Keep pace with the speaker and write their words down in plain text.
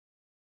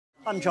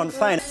I'm Jon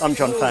Faine. I'm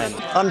Jon Faine.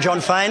 I'm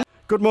Jon Faine.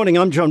 Good morning,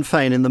 I'm Jon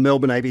Faine in the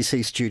Melbourne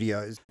ABC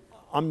studios.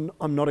 I'm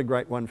not a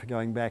great one for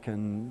going back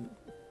and,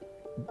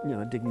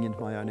 digging into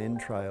my own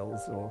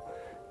entrails or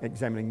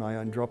examining my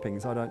own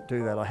droppings. I don't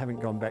do that. I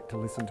haven't gone back to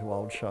listen to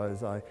old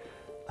shows. I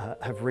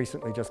have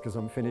recently, just because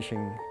I'm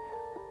finishing,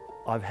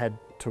 I've had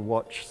to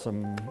watch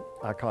some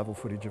archival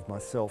footage of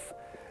myself,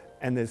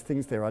 and there's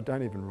things there I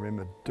don't even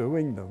remember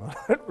doing them. I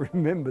don't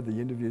remember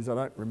the interviews, I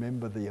don't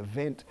remember the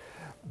event,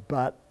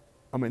 but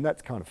I mean,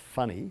 that's kind of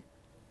funny.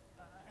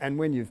 And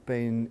when you've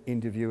been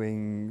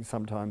interviewing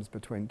sometimes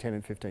between 10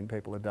 and 15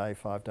 people a day,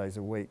 5 days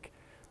a week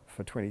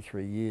for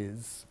 23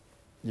 years,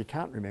 you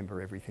can't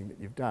remember everything that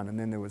you've done. And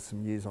then there was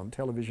some years on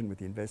television with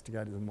the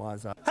investigators and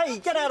Wise Up. Hey,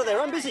 get out of there,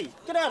 I'm busy,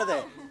 get out of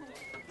there.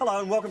 Hello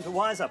and welcome to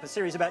Wise Up, a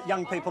series about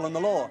young people and the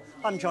law.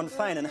 I'm Jon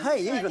Faine, and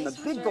hey, even the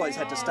big boys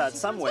had to start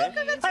somewhere.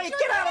 Hey,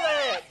 get out of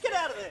there, get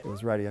out of there. It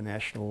was Radio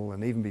National,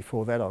 and even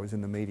before that I was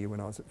in the media when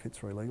I was at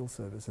Fitzroy Legal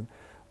Service, and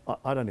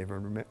I don't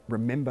even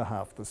remember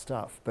half the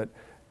stuff. But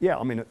yeah,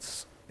 I mean,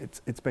 it's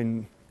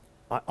been,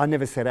 I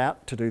never set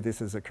out to do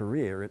this as a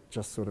career, it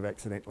just sort of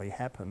accidentally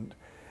happened.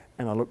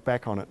 And I look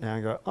back on it now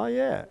and go, oh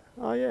yeah,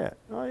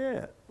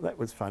 that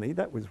was funny,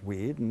 that was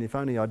weird, and if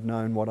only I'd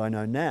known what I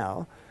know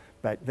now,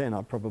 back then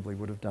I probably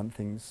would have done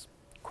things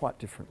quite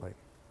differently.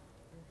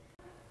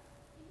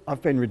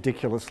 I've been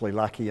ridiculously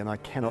lucky, and I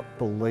cannot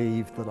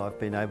believe that I've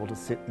been able to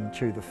sit and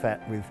chew the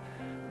fat with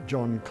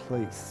John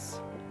Cleese.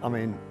 I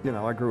mean,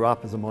 I grew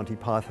up as a Monty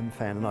Python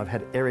fan, and I've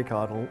had Eric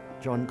Idle,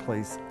 John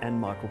Cleese and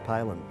Michael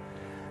Palin.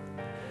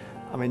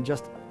 I mean,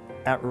 just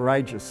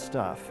outrageous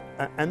stuff.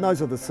 And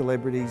those are the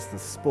celebrities, the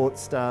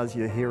sports stars,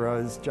 your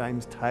heroes,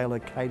 James Taylor,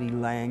 Katie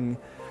Lang,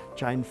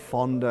 Jane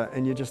Fonda,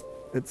 and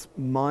it's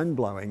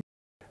mind-blowing.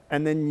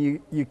 And then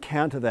you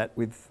counter that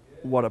with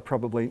what are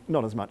probably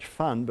not as much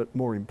fun, but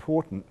more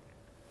important,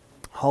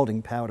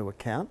 holding power to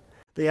account.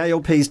 The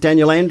ALP's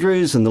Daniel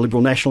Andrews and the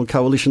Liberal National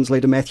Coalition's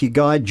leader Matthew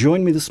Guy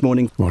join me this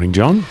morning. Morning,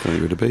 John. Very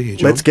good to be here,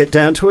 John. Let's get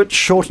down to it.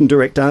 Short and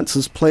direct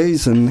answers,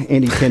 please, and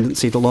any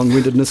tendency to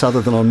long-windedness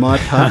other than on my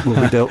part will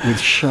be dealt with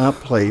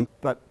sharply.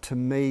 But to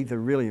me, the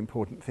really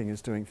important thing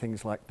is doing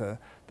things like the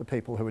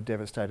people who are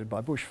devastated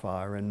by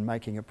bushfire and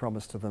making a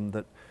promise to them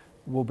that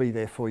we'll be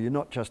there for you,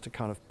 not just to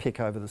kind of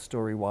pick over the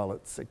story while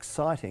it's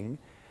exciting,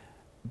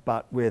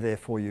 but we're there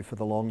for you for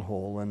the long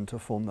haul and to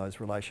form those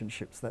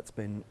relationships. That's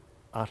been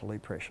utterly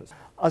precious.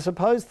 I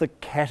suppose the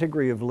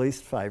category of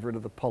least favourite are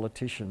the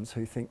politicians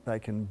who think they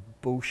can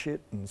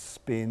bullshit and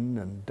spin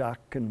and duck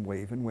and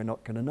weave and we're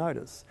not going to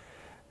notice.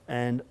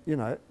 And,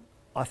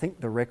 I think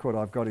the record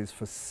I've got is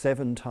for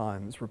 7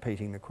 times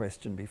repeating the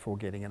question before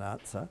getting an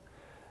answer.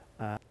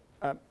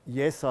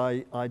 Yes,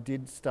 I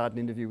did start an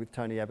interview with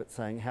Tony Abbott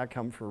saying, how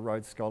come for a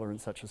Rhodes Scholar and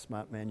such a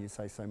smart man you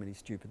say so many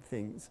stupid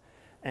things?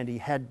 And he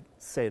had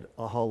said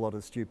a whole lot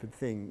of stupid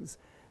things.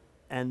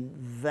 And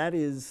that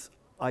is,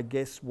 I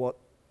guess, what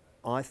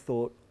I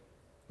thought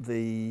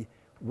the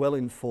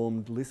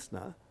well-informed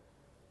listener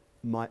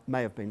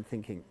may have been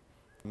thinking.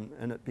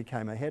 And it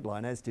became a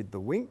headline, as did The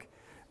Wink,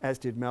 as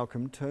did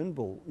Malcolm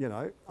Turnbull.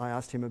 I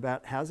asked him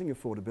about housing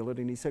affordability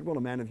and he said, well,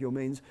 a man of your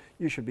means,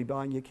 you should be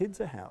buying your kids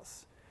a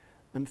house.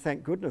 And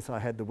thank goodness I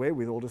had the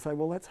wherewithal to say,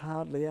 well, that's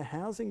hardly a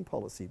housing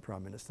policy,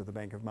 Prime Minister, the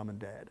bank of mum and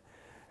dad.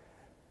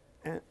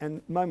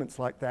 And moments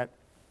like that,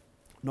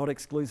 not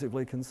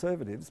exclusively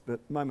conservatives, but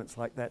moments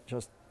like that,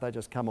 they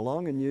just come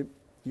along and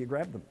you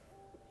grab them.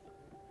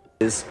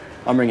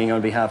 I'm ringing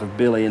on behalf of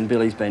Billy, and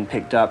Billy's been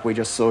picked up. We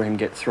just saw him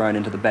get thrown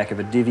into the back of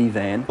a divvy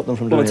van.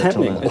 Well, it's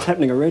happening. It's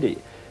happening already.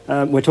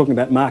 We're talking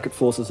about market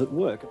forces at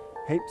work.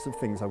 Heaps of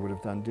things I would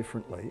have done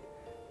differently.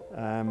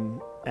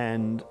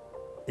 And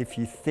if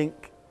you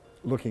think,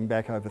 looking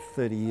back over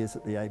 30 years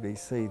at the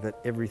ABC, that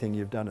everything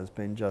you've done has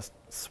been just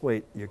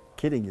sweet, you're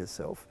kidding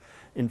yourself.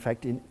 In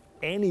fact, in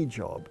any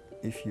job,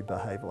 if you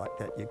behave like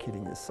that, you're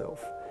kidding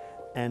yourself.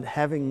 And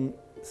having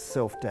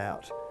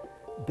self-doubt,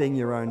 being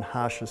your own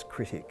harshest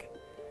critic,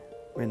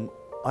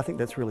 I think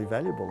that's really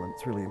valuable and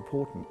it's really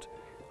important.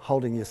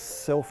 Holding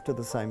yourself to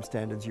the same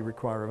standards you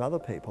require of other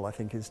people, I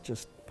think, is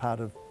just part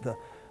of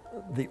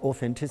the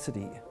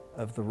authenticity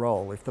of the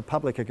role. If the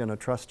public are going to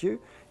trust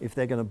you, if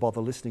they're going to bother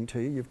listening to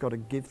you, you've got to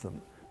give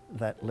them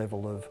that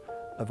level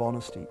of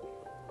honesty.